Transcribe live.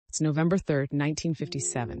It's November 3rd,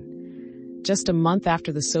 1957. Just a month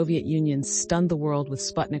after the Soviet Union stunned the world with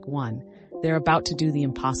Sputnik 1, they're about to do the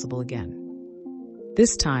impossible again.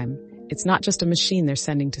 This time, it's not just a machine they're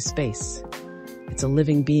sending to space. It's a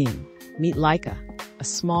living being. Meet Laika, a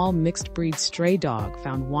small mixed-breed stray dog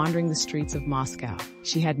found wandering the streets of Moscow.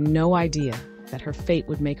 She had no idea that her fate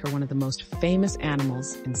would make her one of the most famous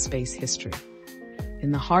animals in space history.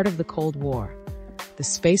 In the heart of the Cold War, the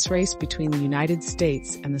space race between the United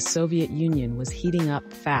States and the Soviet Union was heating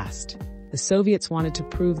up fast. The Soviets wanted to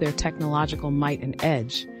prove their technological might and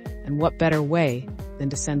edge, and what better way than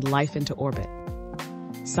to send life into orbit?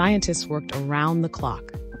 Scientists worked around the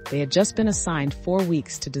clock. They had just been assigned 4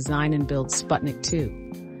 weeks to design and build Sputnik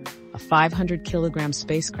 2, a 500-kilogram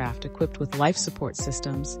spacecraft equipped with life support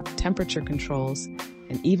systems, temperature controls,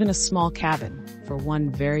 and even a small cabin for one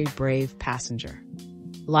very brave passenger.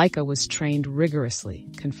 Laika was trained rigorously,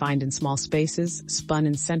 confined in small spaces, spun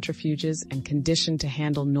in centrifuges, and conditioned to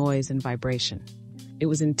handle noise and vibration. It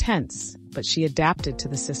was intense, but she adapted to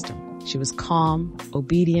the system. She was calm,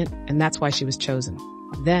 obedient, and that's why she was chosen.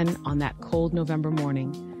 Then, on that cold November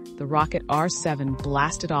morning, the rocket R-7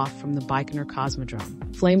 blasted off from the Baikonur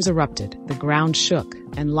Cosmodrome. Flames erupted, the ground shook,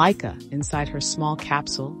 and Laika, inside her small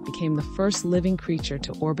capsule, became the first living creature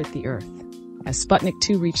to orbit the Earth. As Sputnik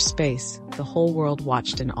 2 reached space, the whole world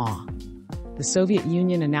watched in awe. The Soviet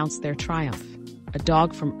Union announced their triumph. A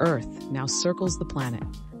dog from Earth now circles the planet.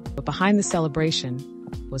 But behind the celebration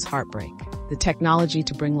was heartbreak. The technology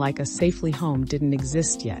to bring Laika safely home didn't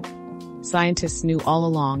exist yet. Scientists knew all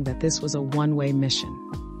along that this was a one-way mission.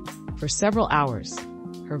 For several hours,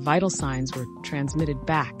 her vital signs were transmitted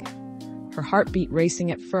back, her heartbeat racing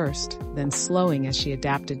at first, then slowing as she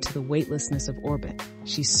adapted to the weightlessness of orbit.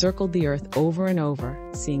 She circled the Earth over and over,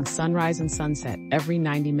 seeing sunrise and sunset every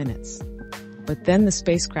 90 minutes. But then the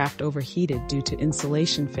spacecraft overheated due to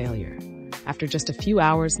insulation failure. After just a few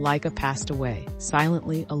hours, Laika passed away,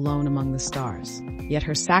 silently alone among the stars. Yet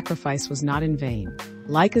her sacrifice was not in vain.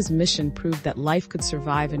 Laika's mission proved that life could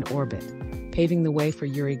survive in orbit, paving the way for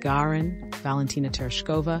Yuri Gagarin, Valentina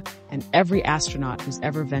Tereshkova, and every astronaut who's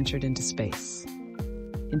ever ventured into space.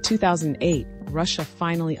 In 2008, Russia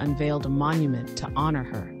finally unveiled a monument to honor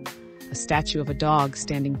her, a statue of a dog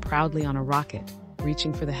standing proudly on a rocket,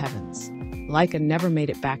 reaching for the heavens. Laika never made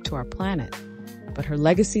it back to our planet, but her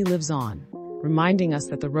legacy lives on, reminding us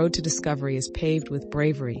that the road to discovery is paved with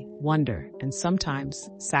bravery, wonder, and sometimes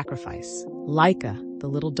sacrifice. Laika, the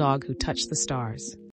little dog who touched the stars.